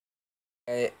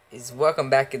Is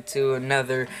welcome back into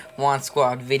another Juan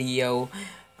Squad video.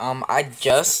 I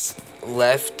just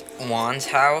left Juan's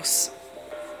house,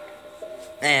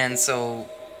 and so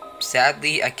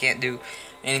sadly I can't do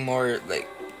any more like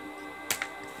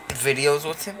videos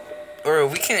with him. Or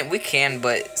we can,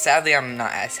 but sadly I'm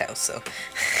not at his house. So,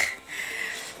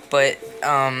 but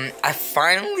I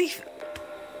finally,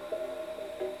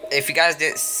 if you guys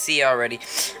didn't see already,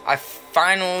 I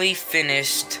finally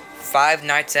finished Five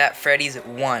Nights at Freddy's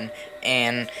 1,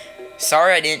 and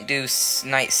sorry I didn't do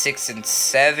night 6 and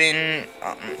 7.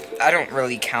 I don't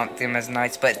really count them as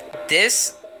nights, but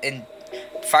this and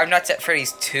Five Nights at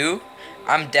Freddy's 2,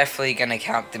 I'm definitely gonna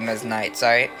count them as nights.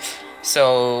 Alright,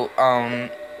 so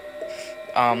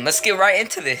let's get right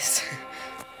into this.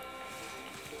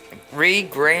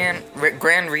 Grand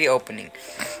reopening.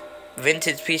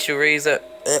 Vintage pizzeria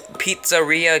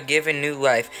given new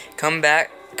life. Come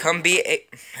be a.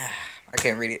 I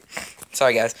can't read it.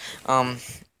 Sorry, guys.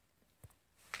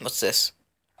 What's this?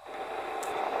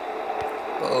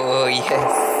 Oh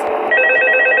yes.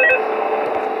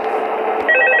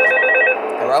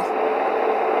 Hello?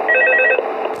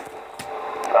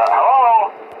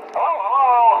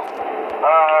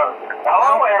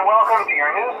 Hello and welcome to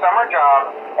your new summer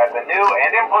job at the new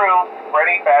and improved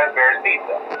Freddy Fazbear's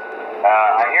Pizza.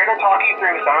 I'm here to talk you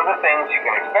through some of the things you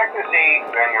can expect to see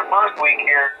during your first week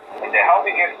here and to help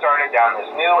you get started down this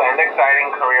new and exciting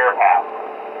career path.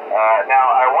 Now,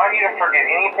 I want you to forget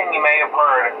anything you may have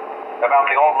heard about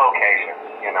the old location,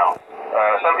 you know.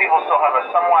 Some people still have a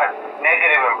somewhat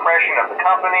negative impression of the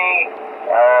company.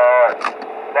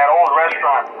 That old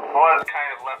restaurant was kind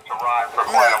of left to rot for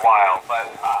quite a while, but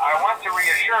I want to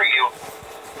reassure you,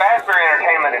 Fazbear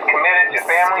Entertainment is committed to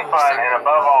family fun and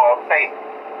above all, safety.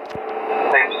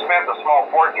 They've spent a small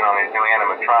fortune on these new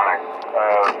animatronics.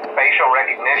 Facial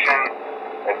recognition,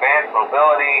 advanced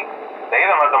mobility. They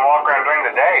even let them walk around during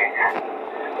the day.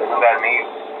 Isn't that neat?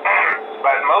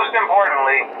 But most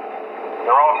importantly,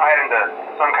 they're all tied into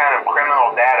some kind of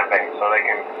criminal database so they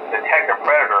can detect a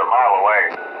predator a mile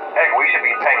away. Heck, we should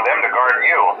be paying them to guard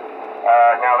you.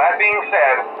 Now that being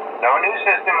said, no new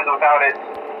system is without its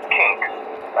kinks.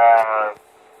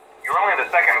 You're only the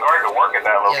second guard to work at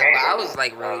that location. Yeah, but I was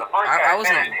like really, I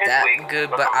wasn't that good,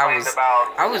 but I was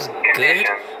good,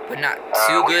 but not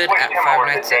too good at Five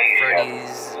Nights at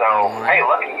Freddy's. So, hey,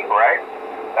 lucky you, right?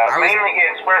 Mainly he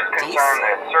expressed concern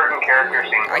that certain characters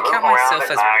seem to move around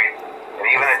at night and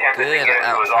even attempted to get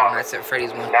into his office. At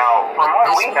Freddy's 1. Now, from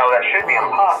what we know, that should be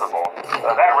impossible.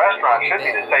 That restaurant should be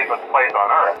the safest place on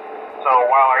Earth. So,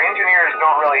 while our engineers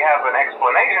don't really have an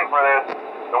explanation for this,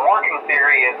 the working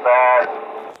theory is that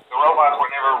the robots were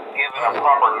never given a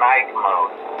proper night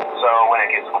mode. So when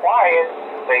it gets quiet,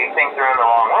 they think they're in the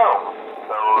wrong room.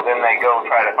 So then they go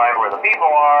try to find where the people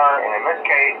are, and in this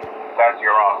case, that's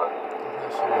your office.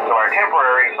 So our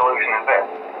temporary solution is this.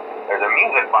 There's a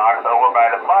music box over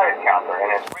by the prize counter,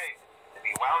 and it's rigged to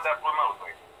be wound up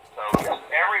remotely. So just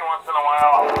every once in a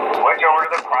while, switch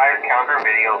over to the prize counter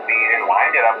video feed and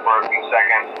wind it up for a few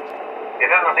seconds.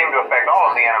 It doesn't seem to affect all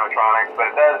of the animatronics,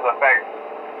 but it does affect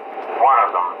one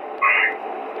of them.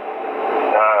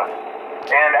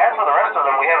 And as for the rest of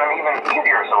them, we have an even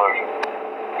easier solution.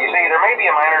 You see, there may be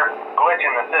a minor glitch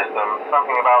in the system,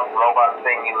 something about the robot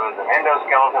seeing you as an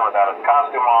endoskeleton without its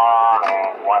costume on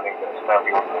and wanting to stuff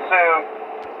you into the suit.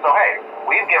 So hey,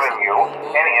 we've given you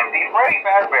an empty Freddy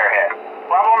Fazbear head.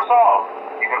 Problem solved.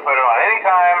 You can put it on any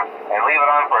time and leave it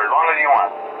on for as long as you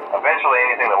want. Eventually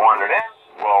anything that wandered in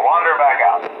will wander back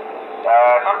out.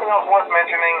 Something else worth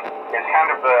mentioning is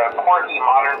kind of the quirky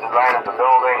modern design of the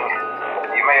building.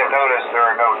 You may have noticed there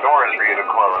are no doors for you to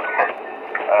close.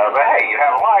 But hey, you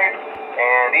have lights,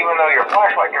 and even though your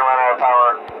flashlight can run out of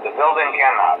power, the building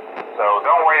cannot. So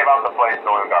don't worry about the place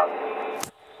going dark.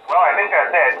 Well, I think that's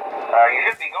it. You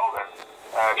should be golden.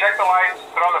 Check the lights,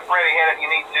 put on the Freddy head if you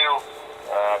need to.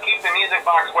 Keep the music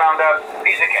box wound up.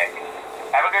 Piece of cake.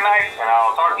 Have a good night, and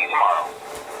I'll talk to you tomorrow.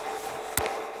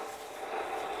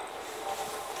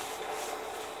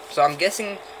 So I'm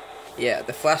guessing, yeah,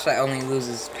 the flashlight only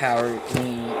loses power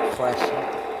when you flash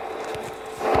it.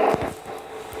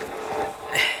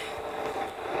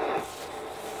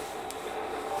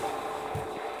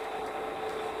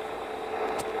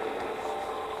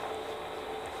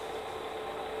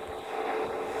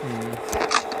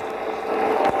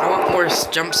 I want more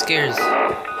jump scares.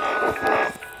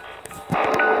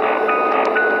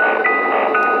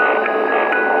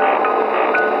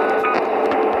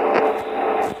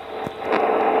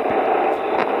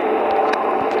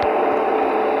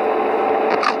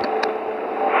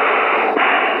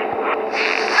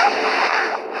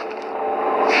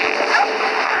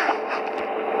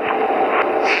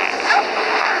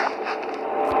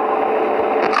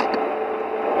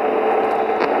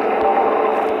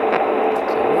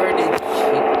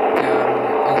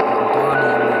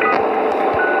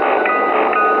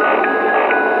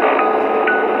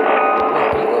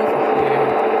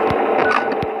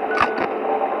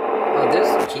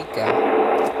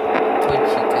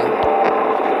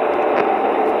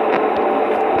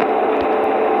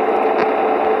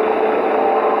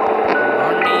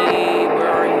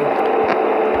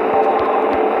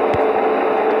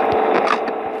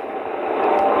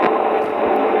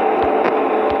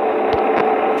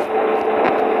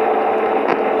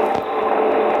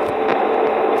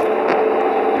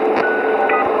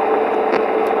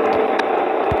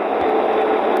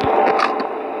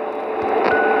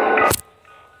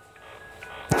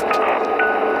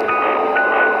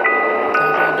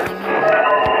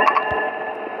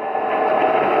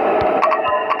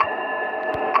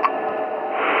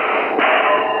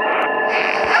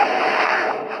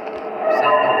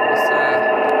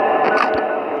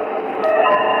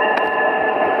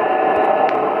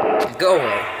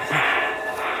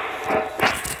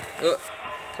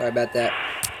 about that.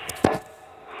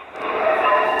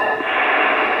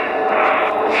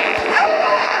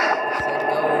 Said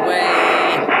go away.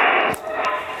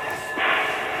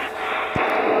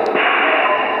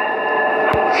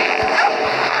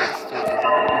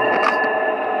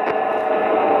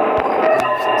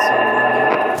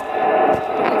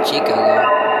 Chica though.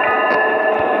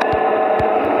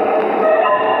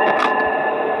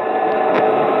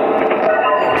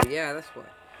 Oh yeah, that's what.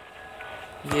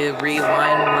 You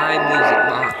rewind my music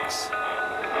box.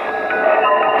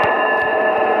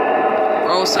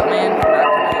 Oh, what's up, man? Not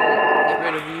gonna get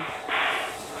rid of you.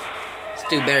 This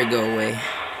dude better go away.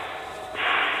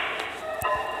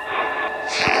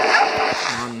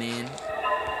 Come on, man.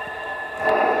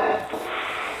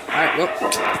 Alright, well.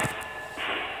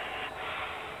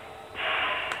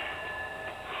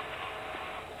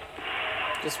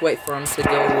 Just wait for him to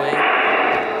go away.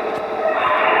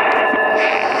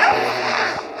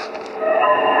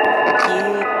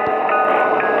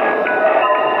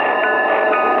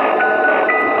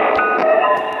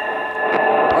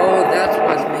 Oh, that's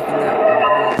what's making that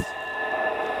noise.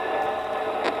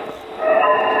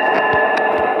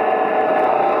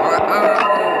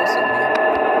 What's up, man?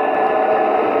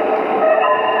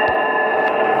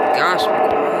 Gosh, be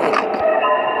quiet.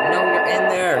 No, you're in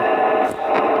there.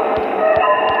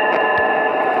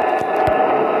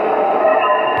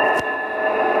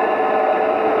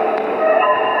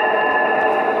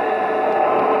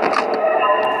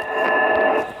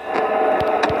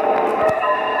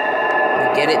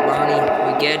 Get it, Bonnie.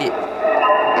 We get it.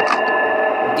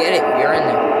 We get it. You're in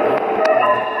there.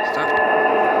 Stop.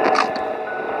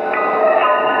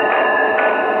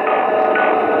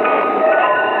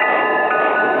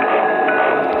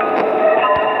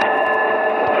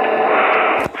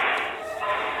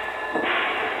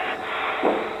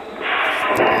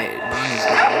 Alright, Bonnie's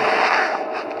there.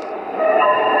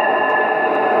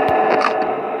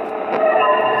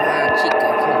 Chica,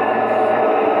 come on, man.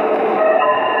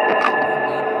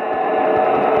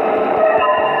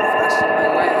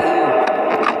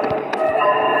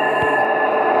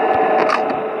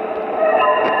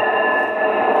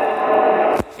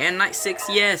 And night 6,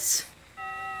 yes.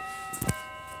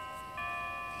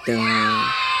 Dun,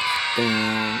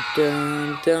 dun,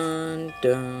 dun, dun,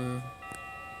 dun.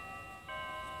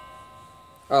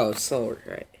 Oh, so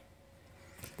right.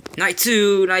 Night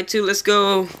 2, let's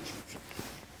go.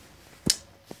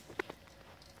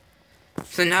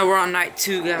 So now we're on night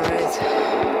 2, guys.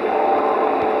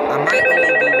 I might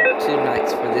only do 2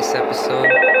 nights for this episode.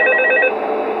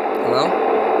 Hello?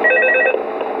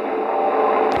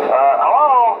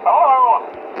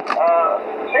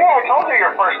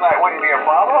 Your first night wouldn't be a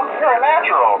problem. You're a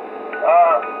natural.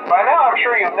 By now, I'm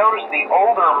sure you've noticed the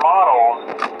older models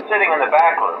sitting in the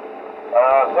back room.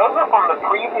 Those are from the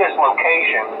previous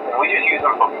location, and we just use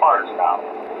them for parts now.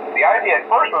 The idea at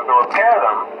first was to repair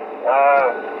them.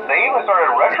 They even started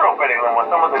retrofitting them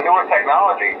with some of the newer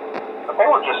technology, but they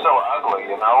were just so ugly,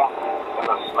 you know, and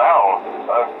the smell.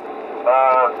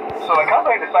 So the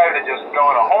company decided to just go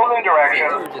in a whole new direction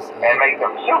and make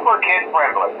them super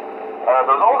kid-friendly.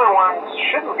 Those older ones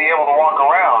shouldn't be able to walk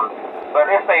around, but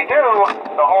if they do,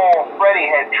 the whole Freddy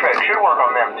head trick should work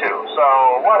on them too, so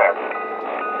whatever.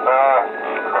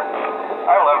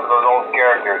 I love those old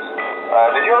characters.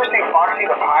 Did you ever see Foxy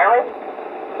the Pirate?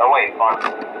 Oh wait,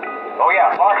 Foxy. Oh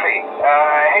yeah, Foxy.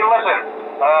 Hey listen,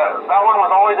 that one was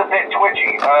always a bit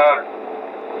twitchy.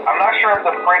 I'm not sure if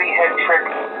the Freddy head trick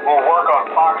will work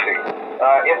on Foxy.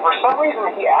 If for some reason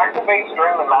he activates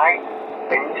during the night,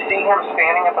 and you see him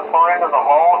standing at the far end of the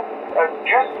hall,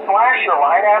 just flash your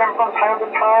light at him from time to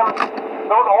time.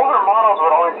 Those older models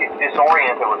would always get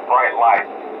disoriented with bright light.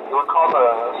 It would cause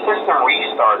a system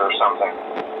restart or something.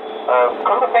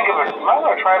 Come to think of it, you might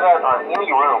want to try that on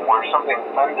any room where something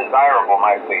undesirable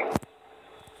might be.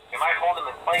 It might hold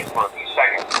him in place for a few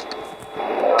seconds.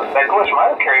 That glitch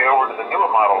might have carried over to the newer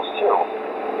models too.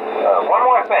 One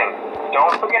more thing,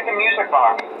 don't forget the music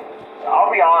box.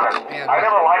 I'll be honest, I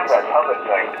never liked that puppet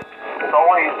thing. It's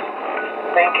always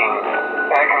thinking,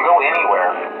 and it can go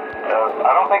anywhere.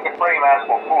 I don't think the Freddy mask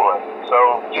will fool it,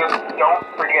 so just don't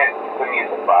forget the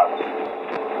music box.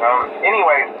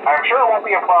 Anyway, I'm sure it won't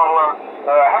be a problem.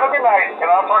 Have a good night, and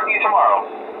I'll talk to you tomorrow.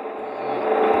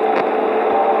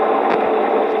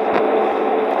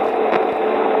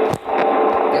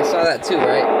 You saw that too,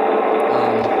 right?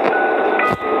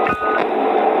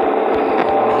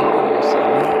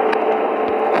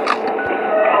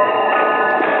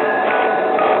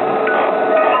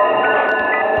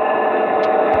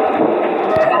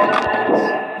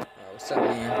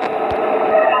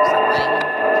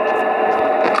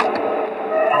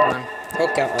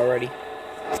 Out already.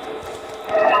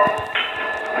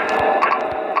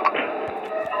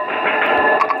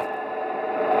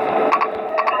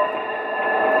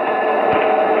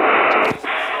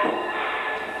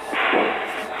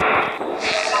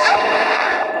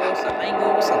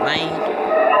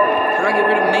 I get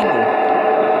rid of Mango? Do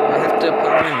I have to put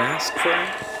on my mask for it? I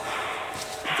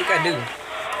think I do.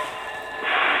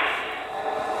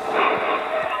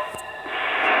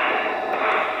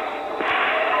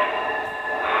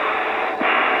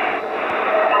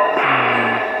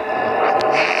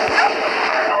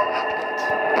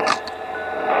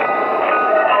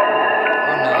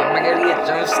 Oh no, am I gonna get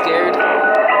jump scared?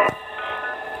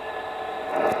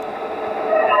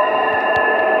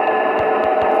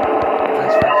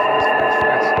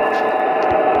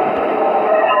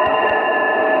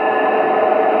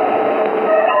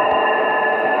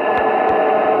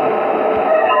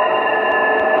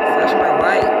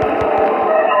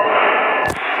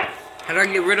 How do I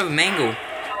get rid of Mango?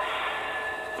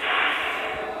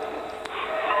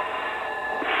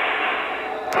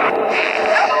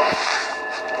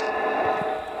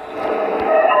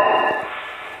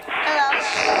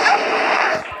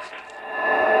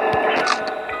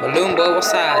 Balloon boy,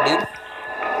 what's up, dude?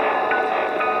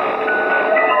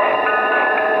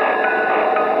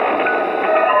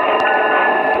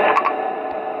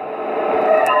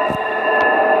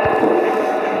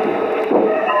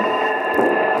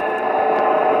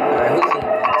 Alright, who's in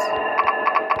this?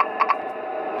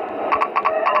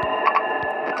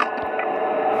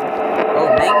 Oh,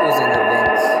 Mango's in the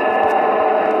vents.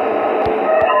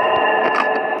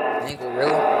 Mango,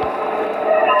 really?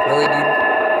 Really, dude?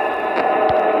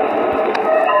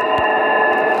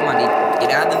 Come on, dude.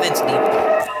 Get out of the vents, dude.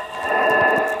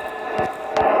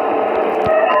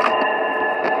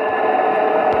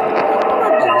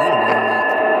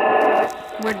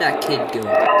 Where'd that kid go?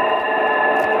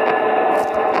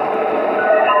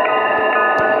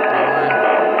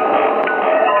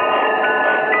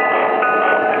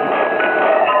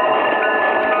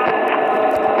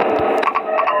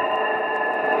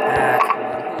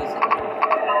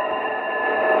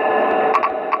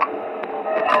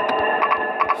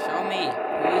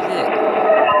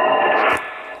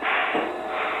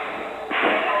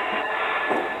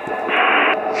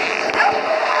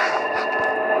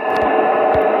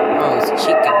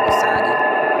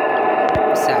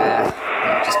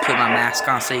 Put my mask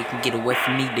on so you can get away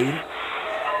from me, dude.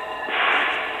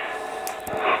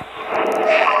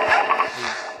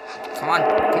 Come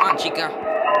on, Chica.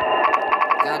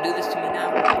 You gotta do this to me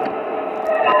now.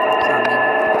 What's up, man?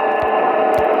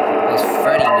 Oh, it's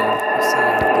Freddy now. What's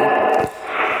up, dude?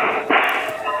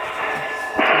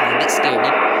 Come on, get scared,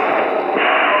 dude.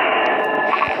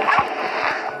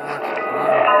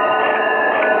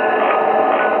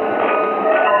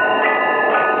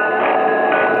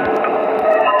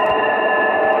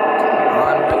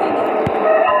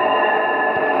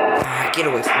 Get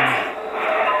away from me.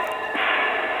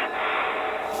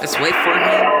 Let's wait for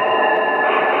him.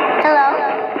 Hello?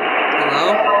 Hello?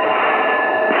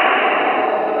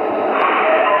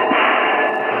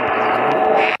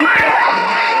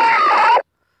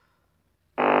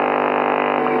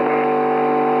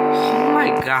 Oh my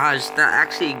gosh, that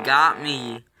actually got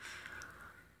me.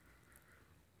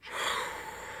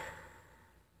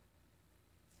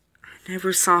 I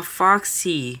never saw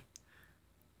Foxy.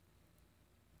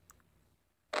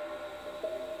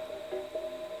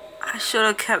 I should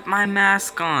have kept my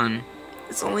mask on.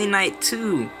 It's only night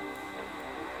 2.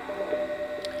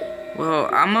 Well,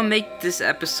 I'm gonna make this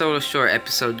episode a short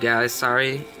episode, guys.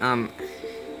 Sorry.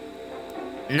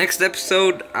 Next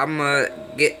episode, I'm gonna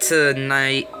get to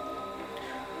night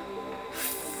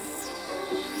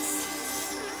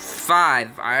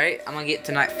 5. Alright? I'm gonna get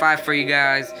to night 5 for you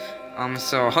guys.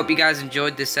 So I hope you guys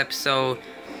enjoyed this episode.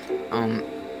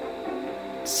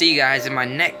 See you guys in my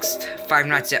next Five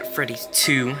Nights at Freddy's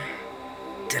 2.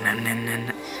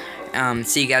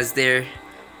 See you guys there,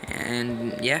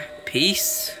 and yeah,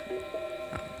 peace.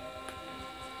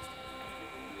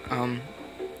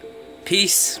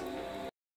 Peace.